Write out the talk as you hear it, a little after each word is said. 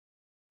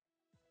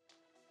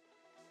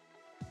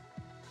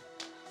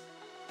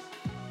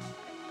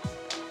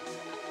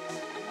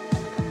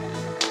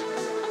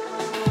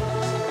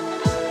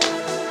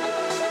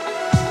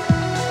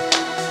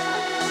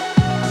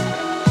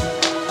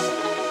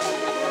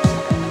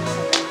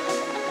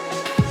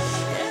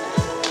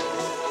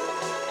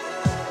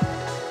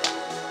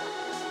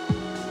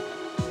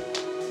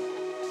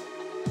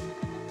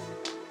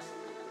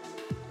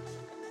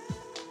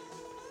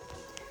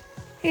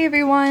Hey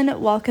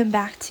everyone, welcome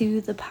back to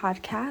the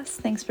podcast.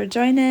 Thanks for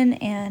joining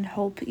and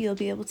hope you'll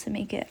be able to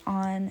make it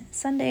on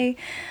Sunday.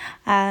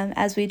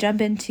 As we jump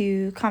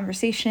into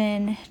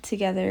conversation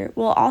together,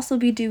 we'll also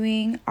be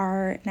doing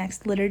our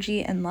next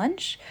liturgy and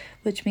lunch,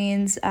 which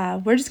means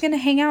we're just going to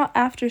hang out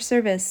after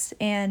service,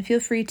 and feel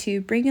free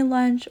to bring a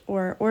lunch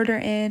or order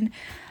in,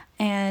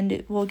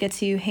 and we'll get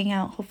to hang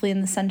out hopefully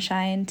in the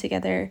sunshine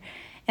together.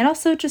 And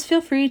also just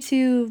feel free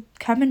to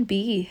come and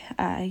be.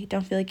 You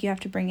don't feel like you have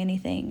to bring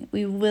anything.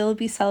 We will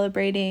be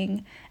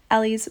celebrating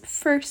Ellie's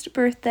first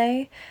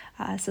birthday,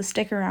 so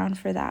stick around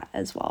for that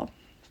as well.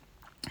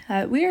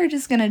 We are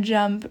just going to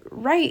jump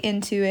right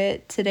into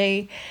it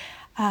today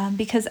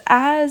because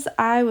as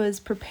I was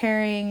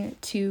preparing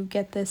to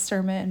get this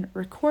sermon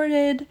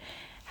recorded,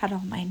 had all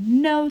my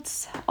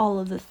notes, all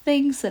of the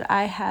things that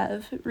I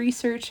have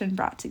researched and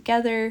brought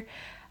together,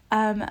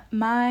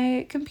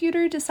 my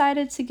computer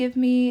decided to give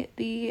me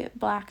the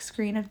black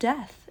screen of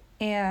death,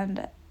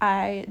 and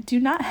I do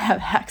not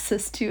have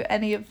access to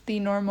any of the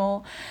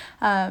normal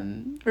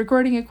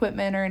recording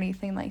equipment or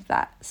anything like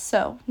that.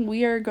 So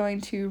we are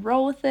going to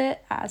roll with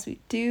it as we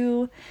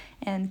do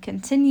and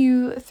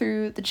continue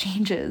through the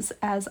changes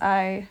as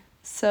I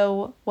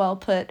so well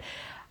put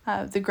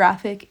the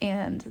graphic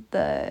and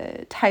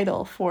the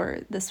title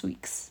for this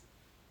week's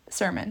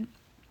sermon.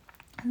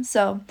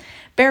 So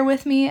bear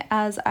with me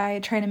as I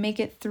try to make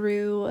it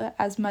through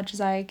as much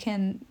as I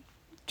can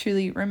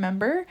truly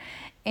remember,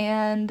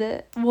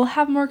 and we'll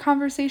have more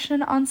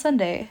conversation on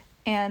Sunday.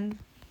 And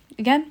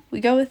again,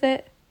 we go with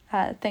it.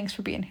 Thanks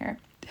for being here.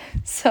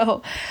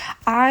 So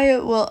I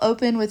will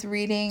open with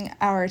reading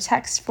our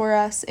text for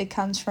us. It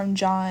comes from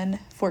John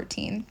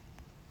 14.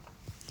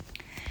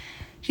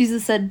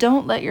 Jesus said,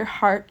 "Don't let your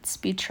hearts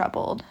be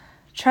troubled.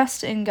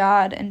 Trust in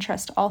God and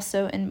trust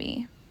also in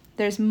me.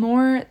 There's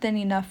more than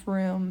enough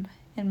room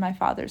in my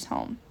Father's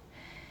home.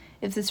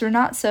 If this were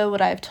not so,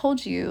 would I have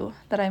told you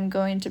that I'm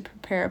going to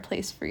prepare a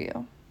place for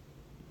you?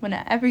 When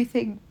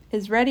everything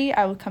is ready,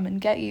 I will come and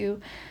get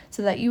you,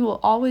 so that you will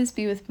always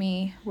be with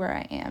me where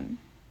I am.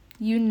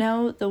 You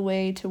know the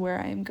way to where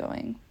I am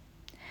going."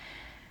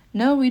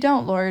 "No, we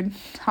don't, Lord,"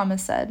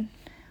 Thomas said.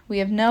 "We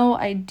have no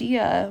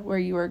idea where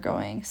you are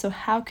going, so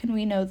how can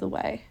we know the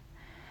way?"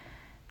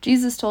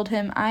 Jesus told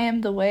him, "I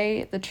am the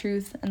way, the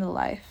truth, and the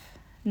life.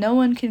 No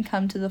one can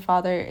come to the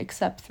Father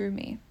except through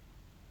me.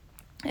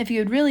 If you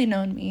had really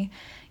known me,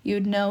 you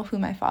would know who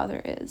my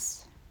Father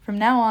is. From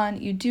now on,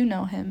 you do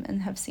know him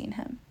and have seen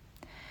him."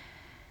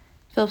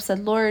 Philip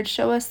said, "Lord,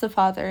 show us the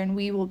Father, and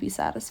we will be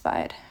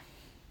satisfied."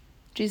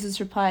 Jesus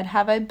replied,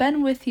 "Have I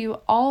been with you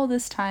all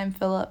this time,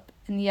 Philip,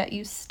 and yet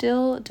you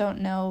still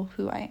don't know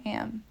who I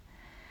am?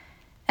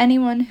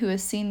 Anyone who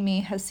has seen me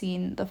has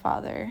seen the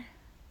Father.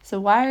 So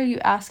why are you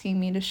asking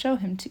me to show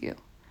him to you?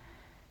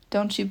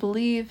 Don't you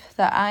believe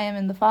that I am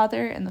in the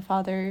Father and the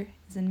Father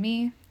is in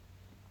me?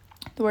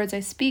 The words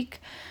I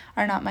speak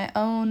are not my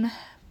own,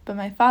 but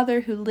my Father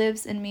who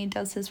lives in me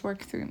does his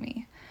work through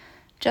me.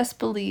 Just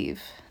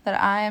believe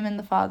that I am in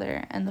the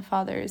Father and the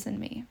Father is in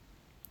me,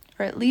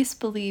 or at least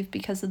believe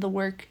because of the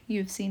work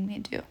you have seen me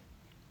do.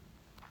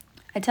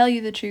 I tell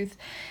you the truth,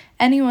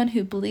 anyone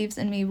who believes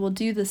in me will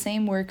do the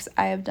same works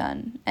I have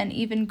done, and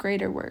even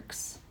greater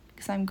works,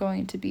 because I'm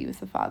going to be with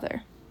the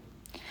Father."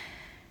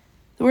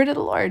 The word of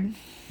the Lord.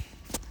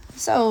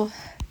 So,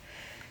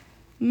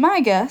 my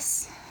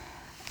guess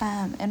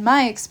and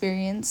my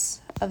experience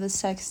of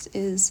this text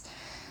is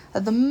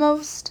that the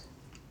most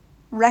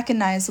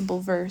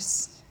recognizable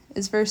verse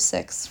is verse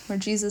 6, where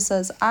Jesus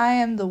says, "I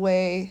am the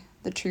way,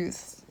 the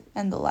truth,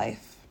 and the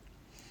life.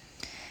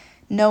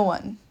 No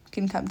one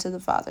can come to the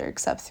Father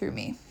except through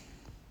me."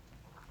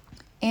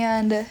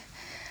 And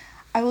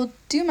I will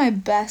do my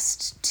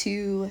best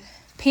to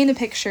paint a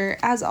picture,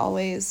 as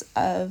always,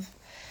 of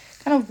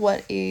kind of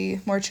what a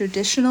more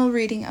traditional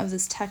reading of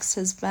this text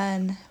has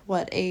been,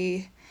 what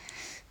a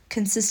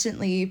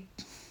consistently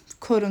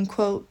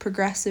quote-unquote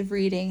progressive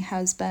reading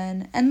has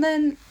been, and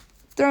then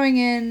throwing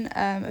in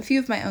a few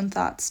of my own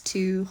thoughts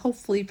to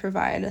hopefully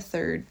provide a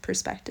third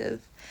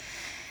perspective.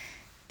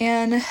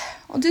 And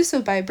I'll do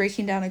so by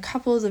breaking down a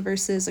couple of the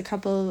verses, a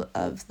couple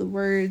of the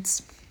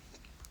words,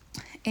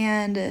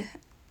 and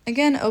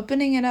again,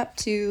 opening it up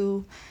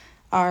to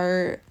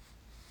our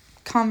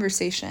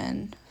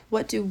conversation.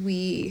 What do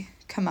we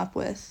come up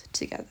with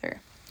together?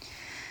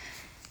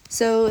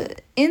 So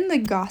in the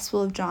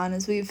Gospel of John,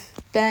 as we've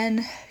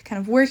been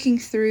kind of working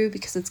through,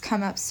 because it's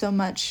come up so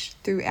much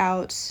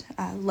throughout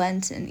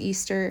Lent and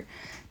Easter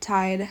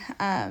tide,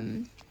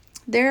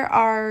 there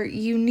are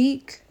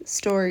unique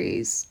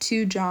stories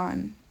to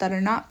John that are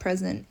not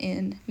present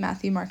in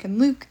Matthew, Mark, and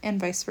Luke,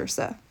 and vice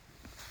versa.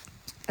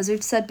 As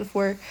we've said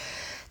before,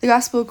 the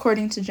Gospel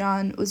according to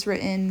John was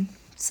written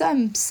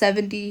some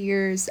 70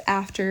 years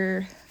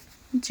after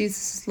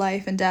Jesus'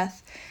 life and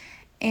death,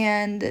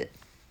 and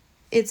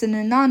it's an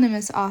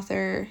anonymous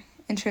author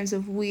in terms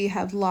of we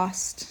have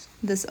lost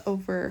this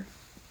over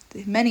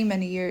the many,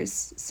 many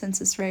years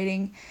since its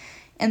writing.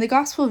 And the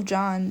Gospel of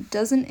John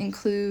doesn't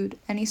include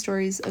any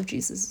stories of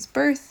Jesus'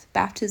 birth,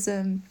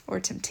 baptism, or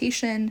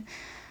temptation.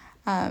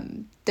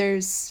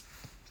 There's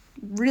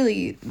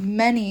really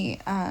many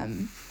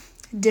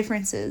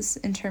differences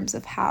in terms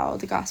of how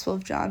the Gospel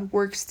of John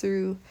works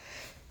through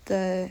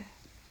the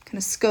kind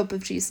of scope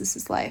of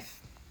Jesus's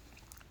life.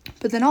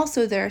 But then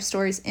also there are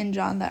stories in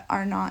John that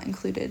are not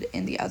included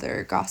in the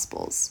other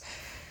Gospels.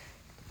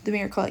 The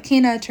miracle at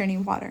Cana,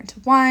 turning water into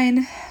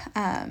wine,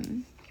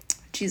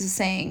 Jesus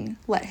saying,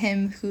 "Let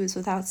him who is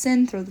without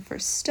sin throw the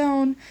first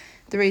stone,"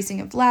 the raising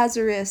of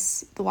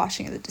Lazarus, the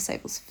washing of the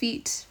disciples'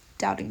 feet,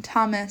 doubting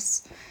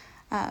Thomas,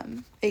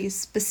 a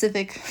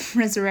specific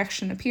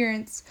resurrection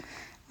appearance.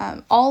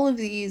 All of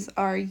these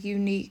are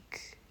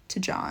unique to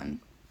John.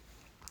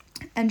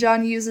 And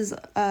John uses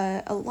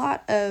a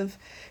lot of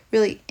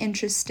really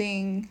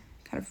interesting,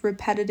 kind of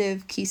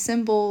repetitive key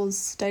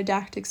symbols,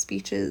 didactic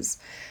speeches,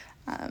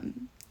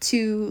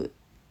 to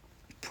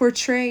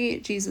portray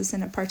Jesus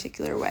in a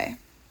particular way.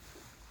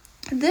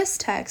 This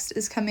text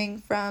is coming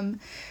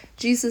from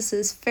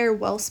Jesus's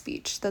farewell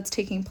speech that's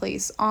taking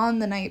place on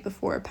the night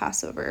before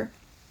Passover.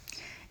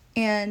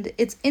 And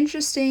it's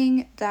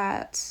interesting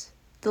that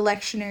the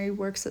lectionary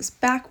works us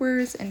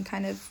backwards and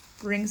kind of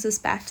brings us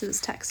back to this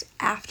text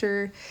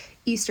after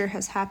Easter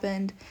has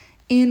happened,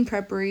 in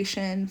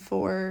preparation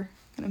for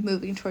kind of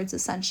moving towards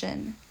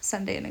Ascension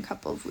Sunday in a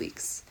couple of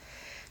weeks.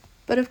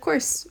 But of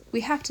course, we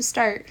have to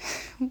start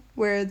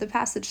where the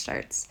passage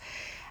starts,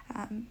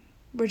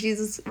 where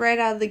Jesus, right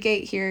out of the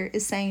gate here,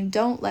 is saying,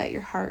 "Don't let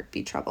your heart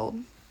be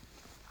troubled."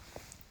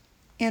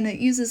 And it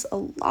uses a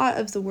lot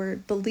of the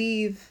word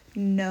believe,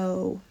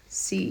 know,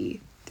 see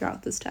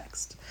throughout this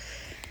text.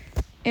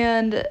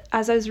 And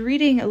as I was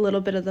reading a little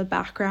bit of the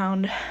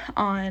background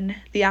on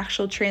the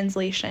actual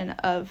translation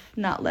of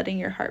 "not letting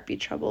your heart be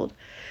troubled,"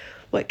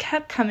 what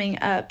kept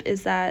coming up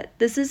is that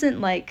this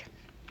isn't like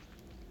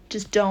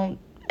just don't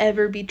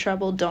ever be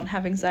troubled, don't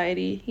have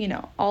anxiety,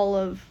 all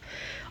of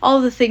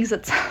the things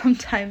that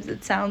sometimes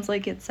it sounds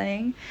like it's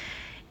saying.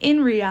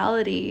 In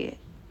reality,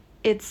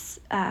 it's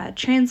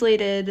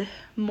translated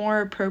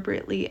more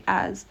appropriately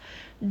as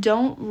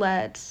don't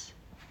let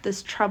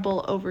this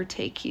trouble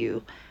overtake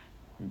you.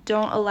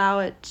 Don't allow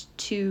it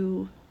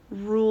to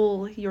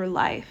rule your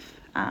life.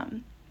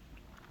 And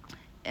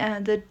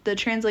the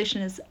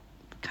translation is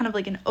kind of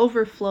like an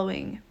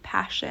overflowing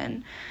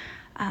passion.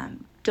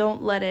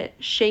 Don't let it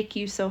shake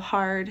you so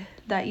hard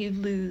that you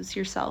lose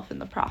yourself in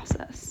the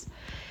process.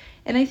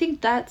 And I think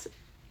that's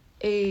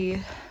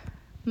a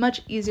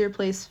much easier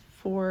place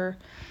for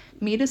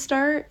me to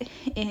start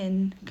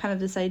in kind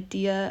of this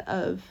idea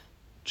of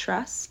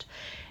trust.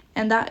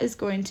 And that is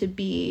going to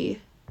be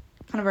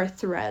kind of our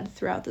thread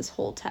throughout this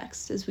whole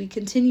text. As we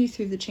continue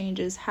through the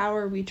changes, how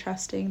are we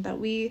trusting that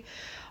we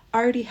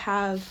already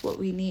have what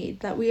we need,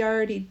 that we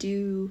already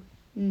do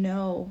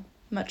know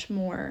much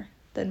more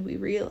than we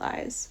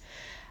realize?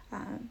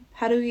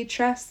 How do we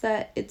trust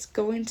that it's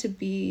going to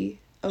be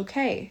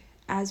okay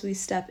as we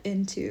step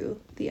into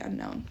the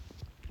unknown?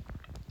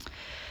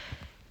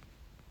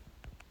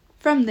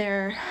 From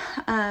there,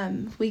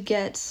 we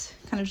get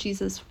kind of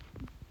Jesus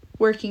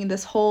working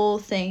this whole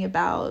thing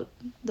about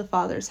the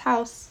Father's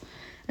house.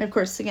 And of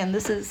course, again,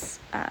 this is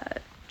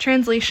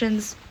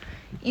translations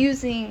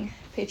using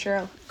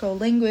patriarchal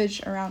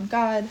language around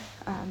God,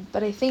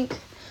 but I think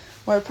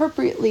more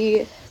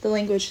appropriately, the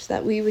language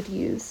that we would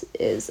use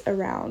is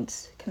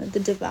around kind of the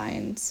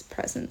divine's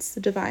presence,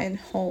 the divine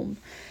home.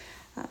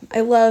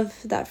 I love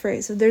that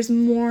phrase. So there's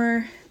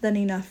more than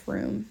enough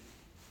room.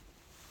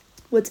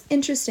 What's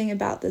interesting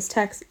about this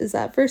text is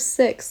that verse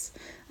 6,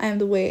 "I am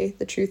the way,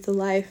 the truth, the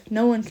life.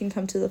 No one can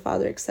come to the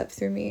Father except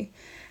through me,"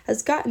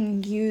 has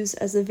gotten used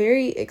as a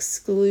very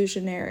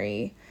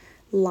exclusionary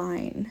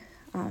line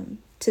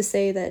to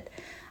say that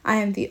I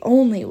am the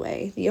only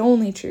way, the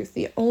only truth,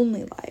 the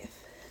only life.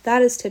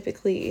 That is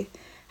typically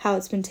how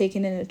it's been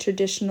taken in a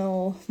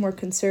traditional, more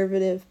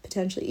conservative,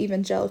 potentially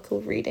evangelical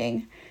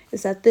reading,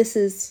 is that this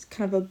is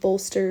kind of a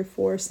bolster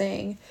for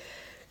saying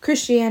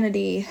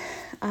Christianity,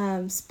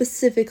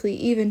 specifically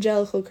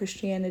evangelical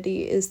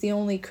Christianity, is the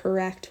only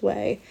correct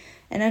way,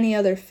 and any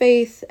other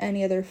faith,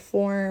 any other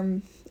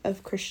form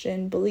of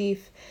Christian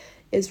belief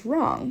is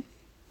wrong.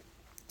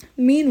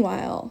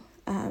 Meanwhile,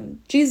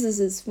 Jesus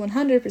is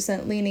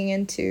 100% leaning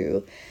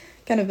into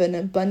kind of an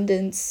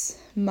abundance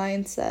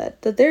mindset,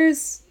 that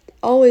there's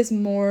always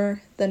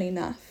more than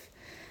enough,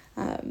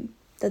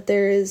 that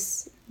there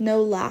is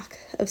no lack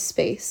of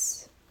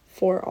space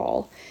for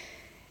all.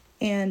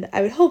 And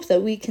I would hope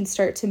that we can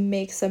start to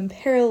make some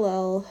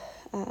parallel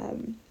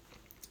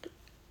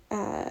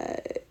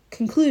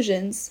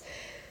conclusions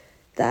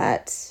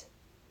that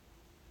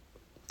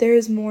there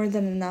is more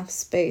than enough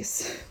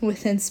space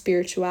within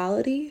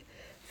spirituality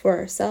for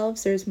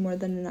ourselves. There's more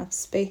than enough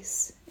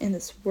space in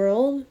this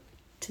world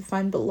to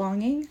find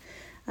belonging,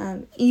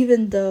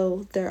 even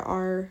though there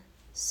are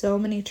so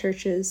many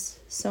churches,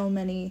 so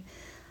many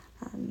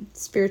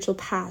spiritual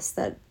paths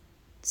that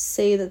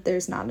say that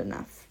there's not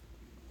enough.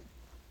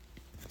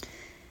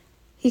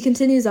 He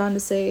continues on to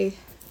say,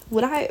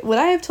 would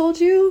I have told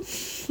you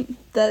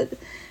that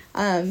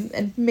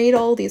and made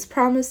all these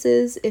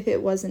promises if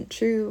it wasn't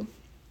true?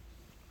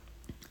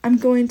 I'm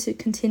going to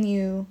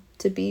continue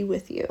to be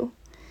with you.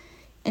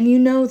 And you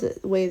know the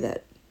way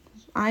that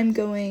I'm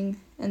going,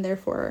 and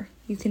therefore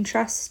you can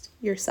trust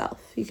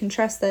yourself. You can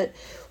trust that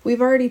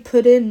we've already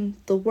put in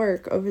the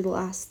work over the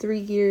last 3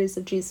 years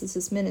of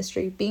Jesus'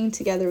 ministry, being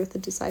together with the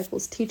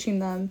disciples, teaching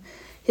them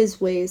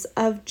his ways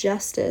of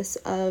justice,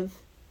 of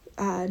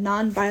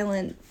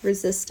nonviolent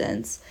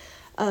resistance,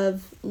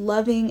 of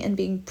loving and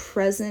being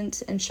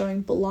present and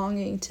showing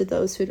belonging to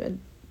those who'd been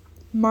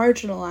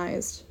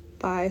marginalized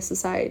by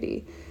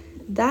society.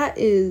 That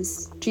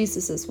is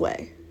Jesus's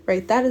way,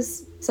 right? That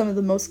is some of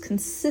the most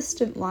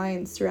consistent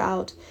lines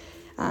throughout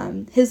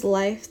his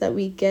life that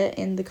we get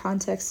in the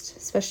context,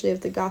 especially of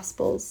the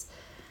Gospels,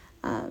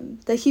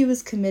 that he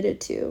was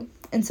committed to.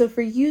 And so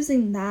for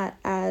using that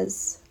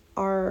as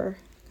our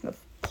kind of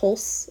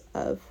pulse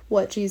of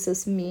what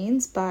Jesus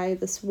means by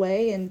this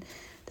way, and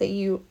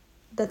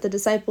that the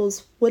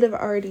disciples would have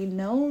already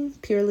known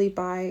purely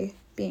by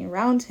being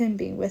around him,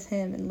 being with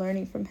him, and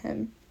learning from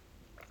him.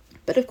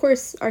 But of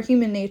course, our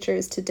human nature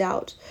is to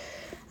doubt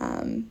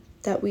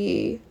that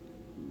we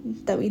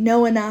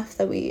know enough,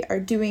 that we are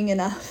doing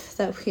enough,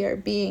 that we are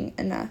being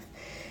enough.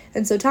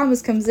 And so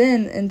Thomas comes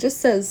in and just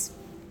says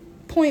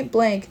point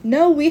blank,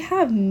 no, we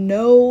have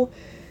no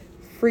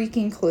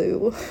freaking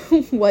clue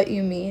what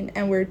you mean,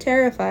 and we're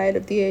terrified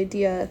of the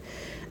idea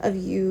of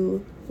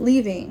you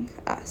leaving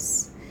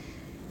us.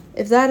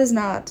 If that is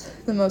not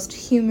the most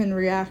human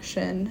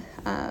reaction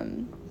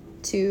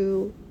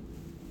to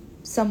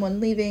someone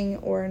leaving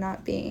or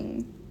not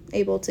being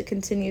able to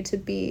continue to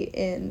be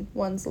in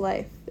one's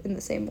life in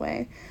the same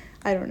way,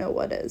 I don't know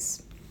what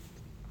is.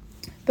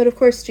 But of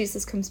course,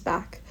 Jesus comes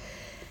back,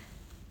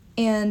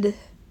 and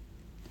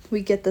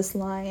we get this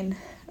line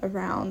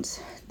around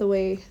the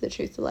way, the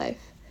truth, the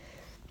life.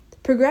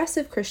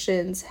 Progressive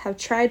Christians have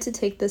tried to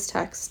take this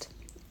text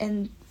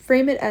and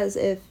frame it as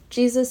if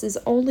Jesus is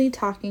only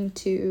talking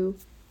to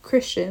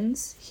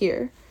Christians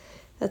here.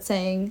 That's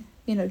saying,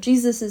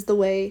 Jesus is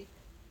the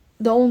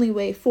only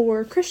way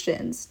for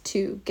Christians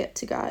to get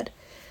to God.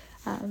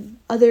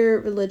 Other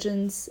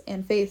religions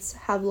and faiths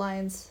have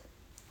lines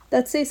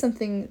that say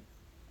something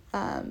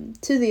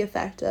to the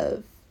effect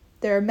of,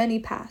 there are many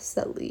paths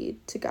that lead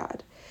to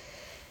God.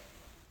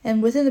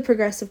 And within the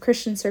progressive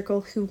Christian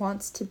circle, who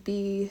wants to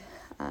be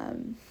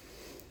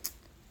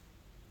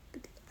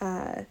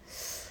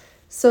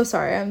so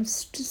sorry, I'm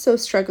so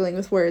struggling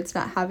with words,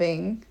 not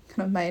having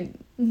kind of my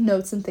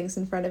notes and things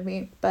in front of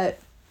me, but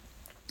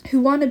who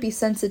want to be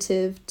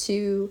sensitive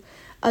to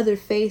other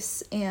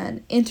faiths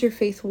and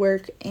interfaith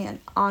work and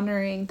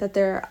honoring that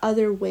there are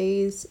other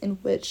ways in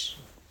which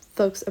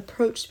folks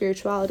approach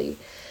spirituality,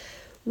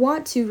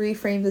 want to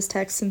reframe this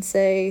text and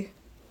say,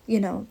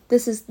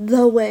 this is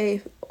the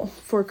way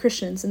for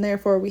Christians, and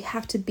therefore we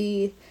have to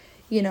be,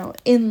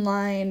 in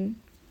line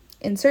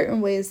in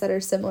certain ways that are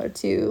similar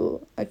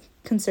to a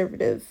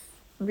conservative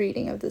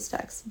reading of this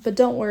text. But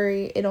don't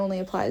worry, it only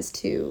applies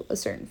to a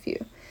certain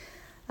few.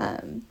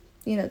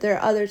 There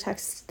are other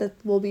texts that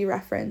will be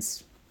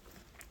referenced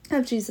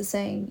of Jesus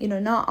saying,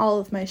 not all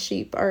of my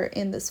sheep are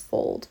in this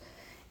fold,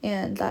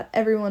 and that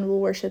everyone will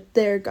worship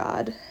their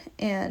God,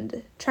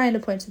 and trying to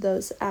point to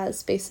those as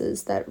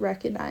spaces that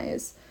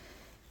recognize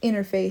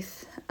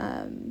interfaith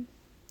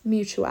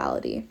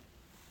mutuality.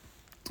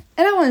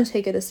 And I want to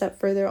take it a step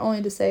further,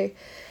 only to say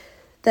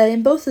that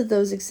in both of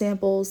those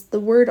examples, the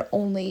word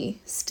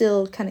only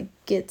still kind of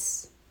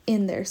gets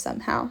in there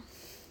somehow.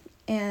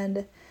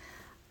 And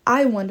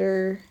I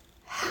wonder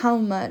how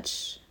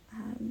much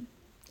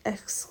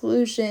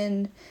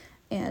exclusion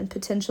and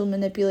potential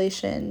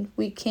manipulation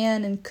we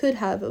can and could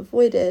have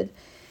avoided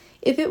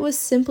if it was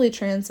simply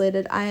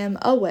translated, I am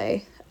a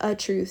way, a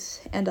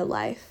truth, and a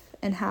life,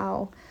 and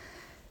how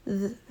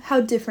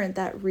different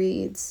that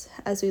reads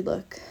as we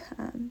look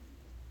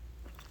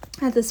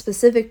at the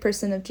specific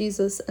person of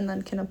Jesus and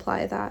then can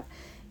apply that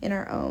in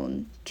our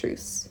own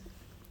truths.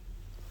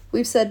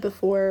 We've said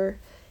before,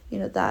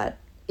 that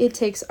it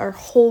takes our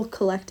whole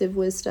collective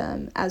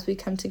wisdom as we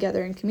come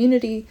together in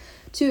community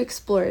to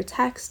explore a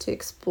text, to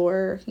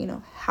explore,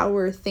 how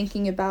we're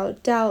thinking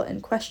about doubt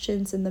and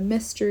questions and the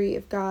mystery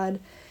of God.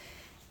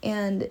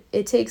 And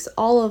it takes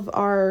all of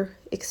our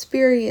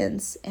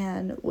experience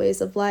and ways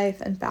of life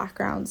and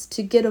backgrounds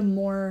to get a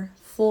more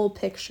full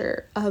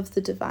picture of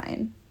the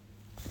divine.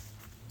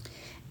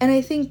 And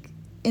I think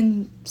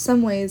in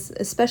some ways,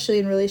 especially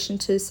in relation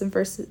to some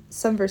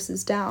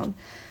verses down,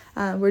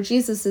 where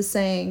Jesus is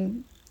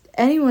saying,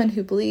 anyone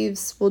who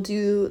believes will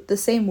do the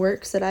same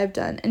works that I've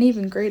done, and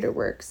even greater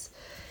works,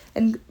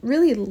 and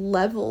really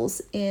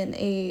levels in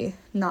a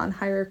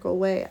non-hierarchical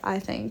way, I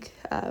think,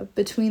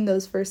 between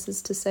those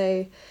verses to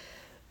say,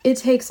 it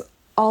takes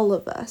all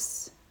of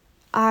us.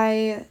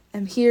 I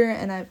am here,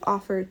 and I've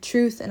offered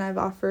truth, and I've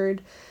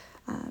offered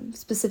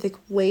specific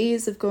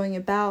ways of going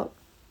about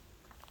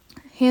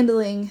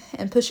handling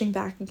and pushing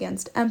back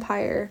against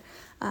empire,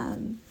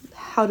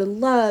 how to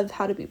love,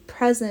 how to be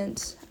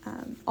present,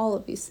 all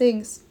of these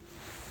things.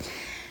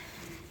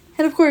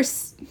 And of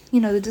course,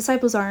 the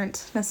disciples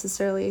aren't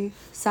necessarily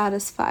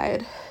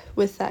satisfied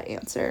with that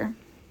answer.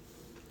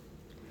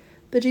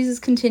 But Jesus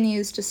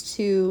continues just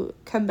to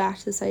come back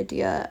to this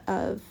idea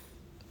of,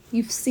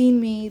 you've seen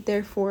me,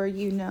 therefore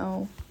you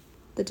know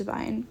the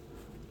divine.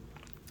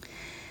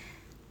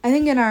 I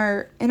think in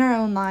our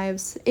own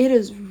lives, it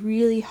is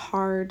really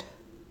hard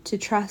to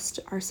trust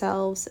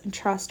ourselves and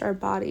trust our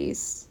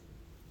bodies,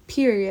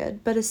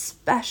 period. But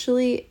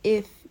especially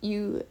if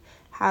you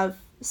have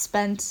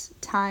spent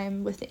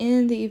time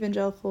within the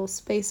evangelical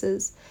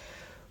spaces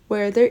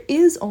where there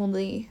is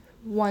only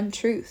one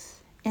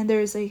truth, and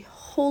there's a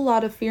whole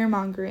lot of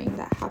fear-mongering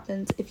that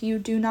happens if you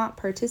do not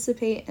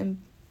participate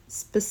and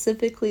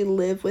specifically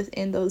live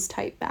within those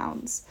tight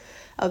bounds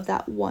of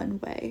that one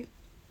way.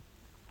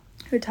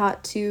 We're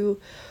taught to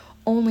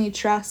only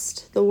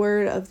trust the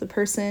word of the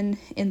person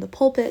in the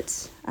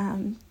pulpit,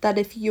 that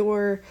if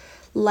your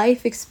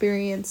life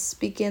experience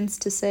begins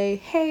to say,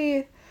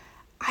 hey,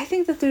 I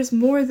think that there's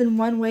more than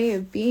one way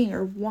of being,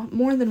 or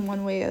more than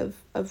one way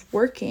of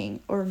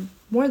working, or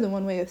more than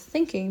one way of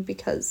thinking,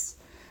 because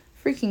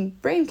freaking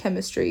brain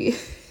chemistry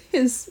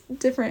is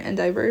different and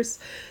diverse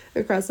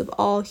across of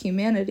all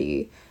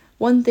humanity.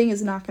 One thing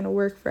is not going to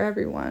work for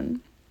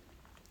everyone.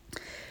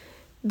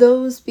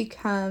 Those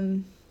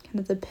become kind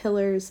of the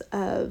pillars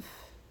of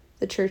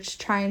the church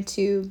trying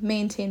to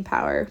maintain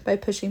power by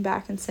pushing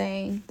back and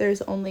saying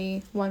there's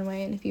only one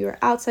way, and if you are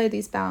outside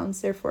these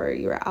bounds, therefore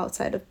you are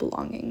outside of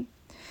belonging.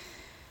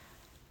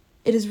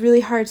 It is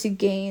really hard to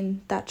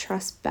gain that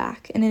trust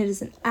back, and it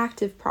is an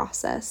active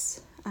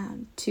process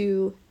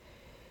to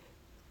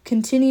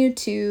continue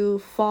to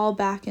fall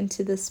back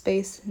into this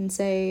space and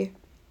say,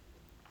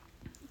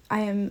 I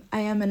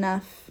am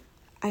enough.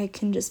 I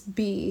can just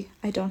be.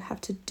 I don't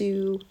have to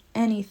do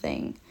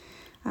anything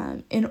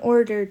in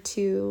order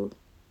to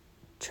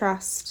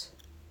trust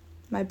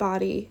my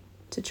body,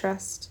 to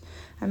trust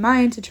my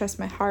mind, to trust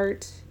my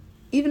heart,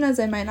 even as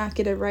I might not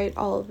get it right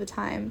all of the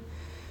time.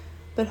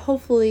 But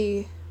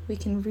hopefully we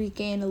can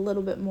regain a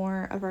little bit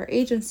more of our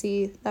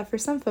agency that for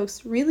some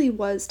folks really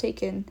was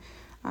taken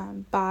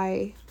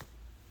by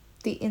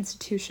the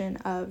institution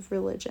of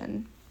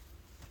religion.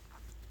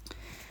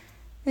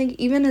 I think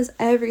even as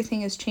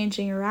everything is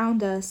changing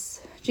around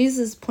us,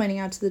 Jesus is pointing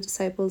out to the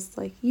disciples,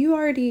 like, you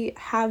already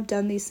have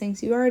done these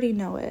things, you already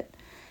know it.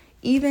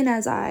 Even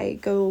as I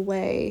go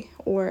away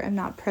or am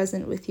not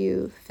present with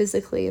you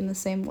physically in the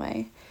same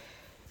way,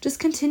 just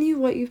continue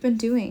what you've been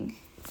doing,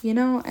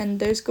 and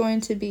there's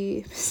going to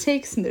be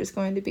mistakes and there's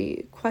going to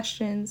be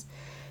questions,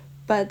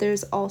 but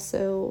there's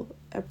also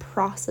a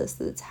process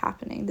that's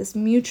happening, this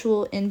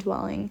mutual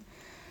indwelling.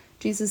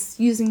 Jesus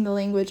using the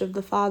language of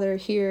the Father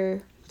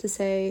here to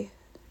say,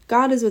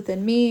 God is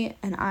within me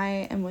and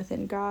I am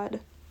within God.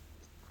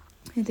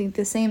 I think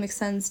the same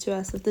extends to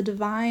us, that the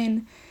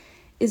divine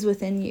is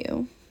within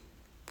you.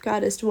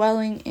 God is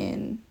dwelling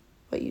in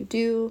what you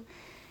do,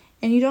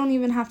 and you don't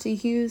even have to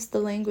use the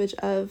language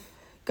of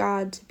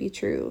God to be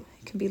true.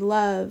 It can be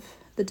love,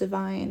 the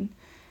divine,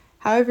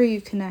 however you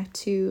connect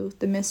to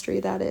the mystery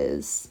that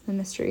is, the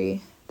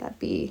mystery that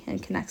be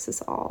and connects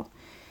us all.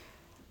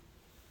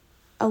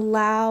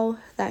 Allow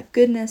that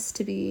goodness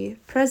to be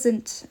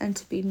present and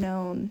to be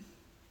known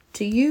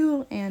to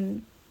you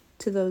and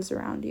to those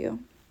around you.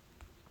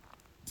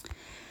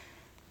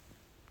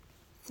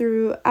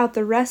 Throughout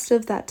the rest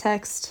of that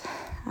text,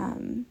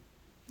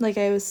 like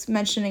I was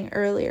mentioning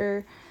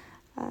earlier,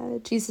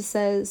 Jesus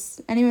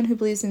says, anyone who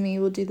believes in me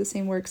will do the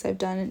same works I've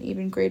done and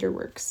even greater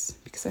works,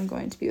 because I'm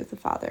going to be with the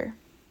Father.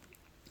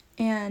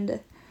 And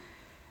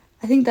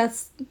I think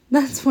that's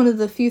one of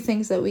the few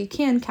things that we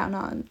can count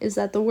on, is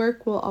that the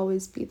work will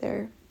always be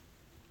there.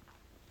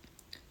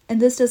 And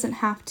this doesn't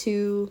have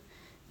to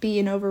be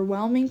an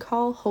overwhelming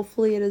call.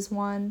 Hopefully it is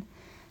one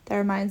that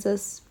reminds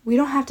us we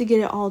don't have to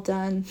get it all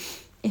done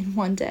in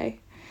one day,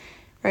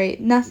 right?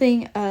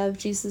 Nothing of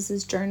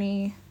Jesus's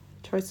journey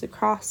towards the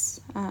cross,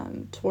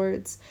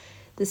 towards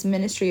this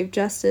ministry of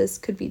justice,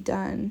 could be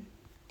done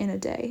in a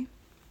day.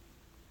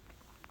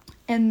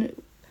 And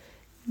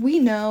we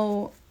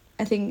know,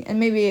 I think, and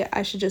maybe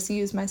I should just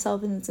use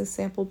myself as an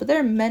example, but there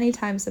are many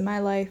times in my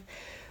life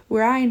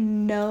where I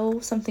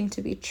know something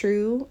to be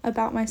true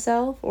about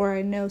myself, or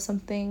I know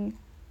something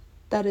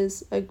that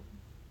is a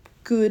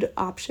good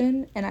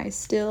option, and I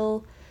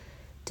still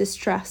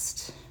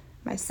distrust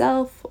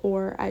myself,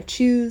 or I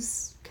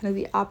choose kind of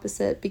the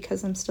opposite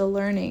because I'm still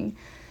learning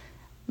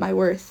my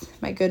worth,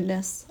 my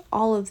goodness,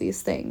 all of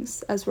these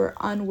things as we're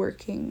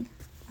unworking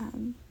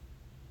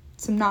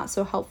some not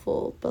so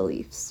helpful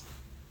beliefs.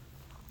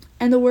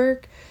 And the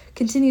work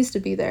continues to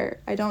be there.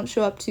 I don't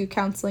show up to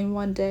counseling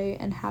one day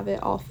and have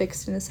it all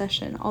fixed in a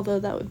session, although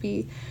that would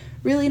be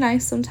really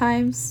nice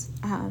sometimes.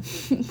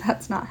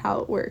 That's not how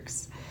it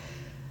works.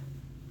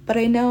 But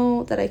I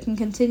know that I can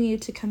continue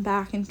to come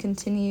back and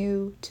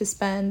continue to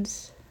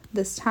spend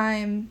this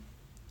time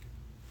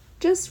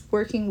just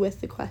working with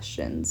the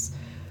questions,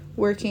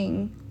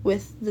 working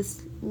with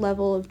this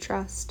level of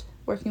trust,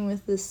 working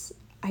with this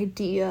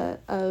idea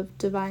of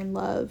divine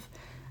love,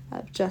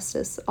 of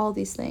justice, all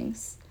these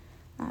things.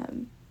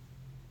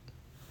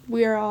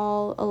 We are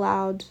all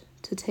allowed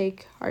to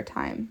take our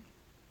time.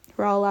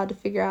 We're all allowed to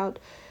figure out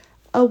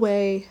a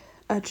way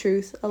a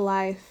truth, a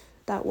life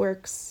that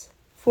works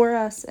for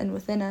us and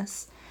within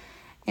us,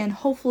 and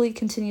hopefully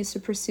continues to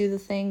pursue the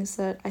things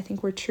that I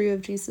think were true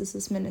of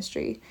Jesus's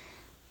ministry.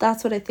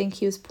 That's what I think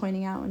he was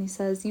pointing out when he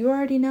says, you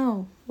already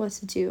know what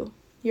to do.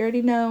 You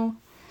already know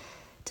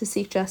to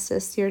seek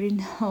justice. You already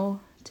know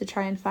to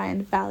try and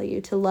find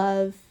value, to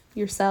love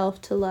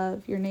yourself, to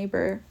love your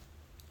neighbor.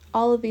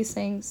 All of these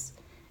things,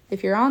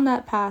 if you're on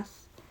that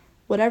path,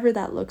 whatever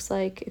that looks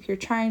like, if you're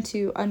trying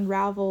to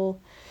unravel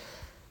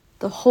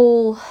the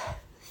whole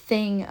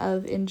thing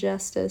of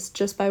injustice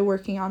just by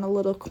working on a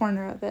little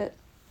corner of it,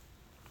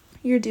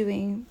 you're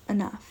doing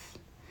enough.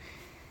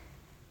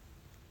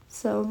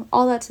 So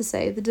all that to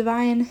say, the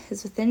divine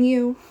is within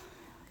you.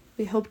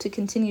 We hope to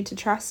continue to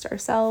trust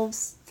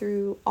ourselves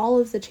through all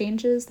of the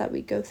changes that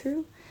we go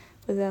through,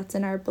 whether that's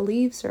in our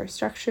beliefs or our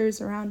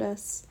structures around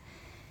us.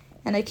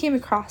 And I came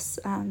across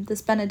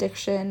this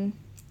benediction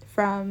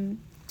from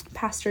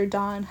Pastor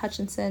Don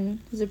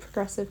Hutchinson, who's a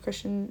progressive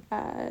Christian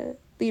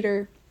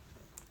leader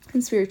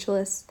and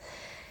spiritualist.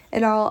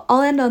 And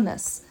I'll end on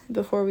this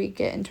before we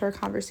get into our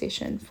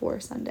conversation for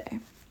Sunday.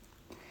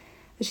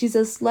 She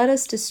says, let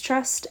us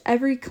distrust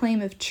every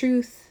claim of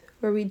truth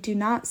where we do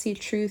not see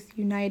truth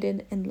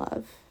united in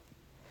love.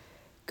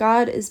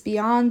 God is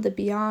beyond the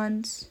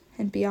beyond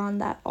and beyond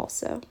that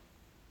also.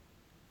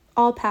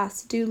 All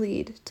paths do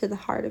lead to the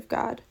heart of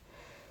God.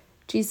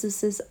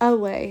 Jesus is a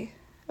way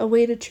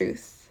to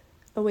truth,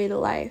 a way to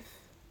life,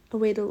 a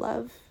way to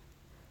love.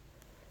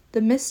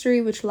 The mystery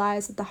which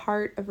lies at the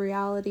heart of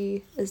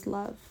reality is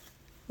love.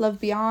 Love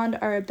beyond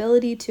our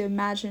ability to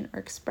imagine or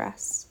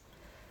express.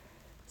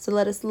 So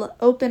let us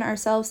open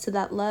ourselves to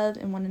that love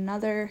in one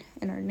another,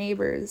 in our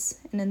neighbors,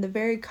 and in the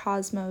very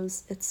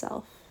cosmos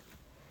itself.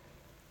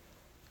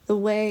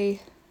 The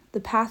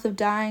path of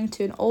dying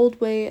to an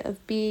old way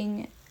of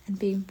being and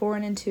being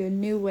born into a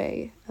new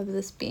way of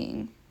this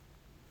being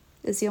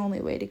is the only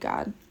way to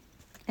God.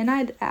 And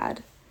I'd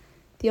add,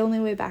 the only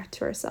way back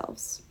to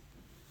ourselves.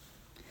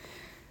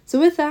 So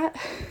with that,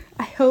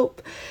 I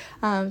hope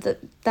that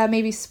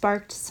maybe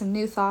sparked some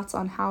new thoughts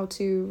on how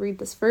to read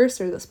this verse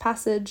or this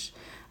passage.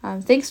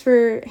 Thanks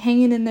for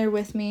hanging in there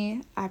with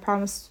me. I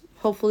promise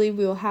hopefully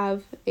we will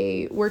have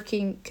a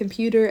working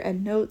computer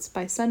and notes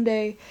by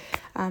Sunday.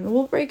 And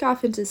we'll break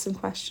off into some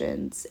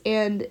questions.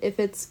 And if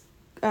it's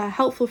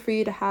helpful for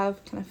you to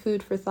have kind of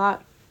food for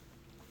thought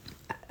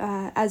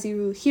as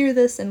you hear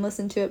this and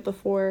listen to it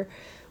before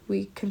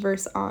we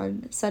converse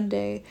on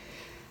Sunday,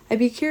 I'd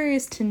be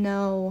curious to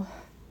know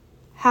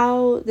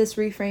how this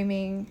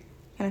reframing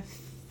kind of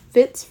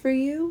fits for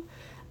you,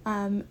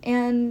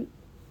 and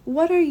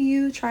what are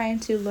you trying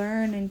to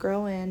learn and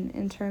grow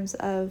in terms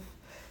of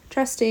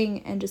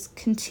trusting and just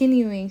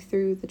continuing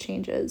through the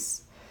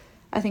changes.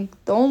 I think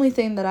the only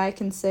thing that I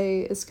can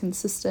say is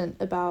consistent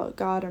about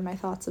God or my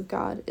thoughts of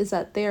God is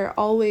that they are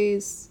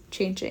always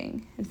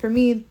changing. And for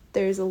me,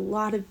 there's a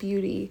lot of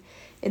beauty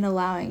in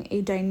allowing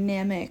a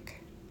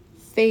dynamic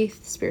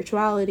faith,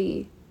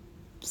 spirituality,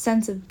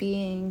 sense of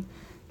being,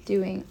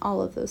 doing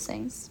all of those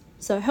things.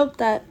 So I hope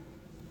that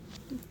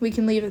we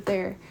can leave it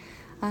there.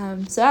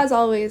 So as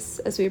always,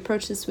 as we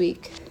approach this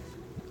week,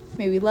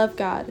 may we love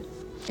God,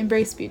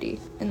 embrace beauty,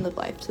 and live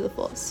life to the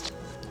fullest.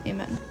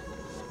 Amen.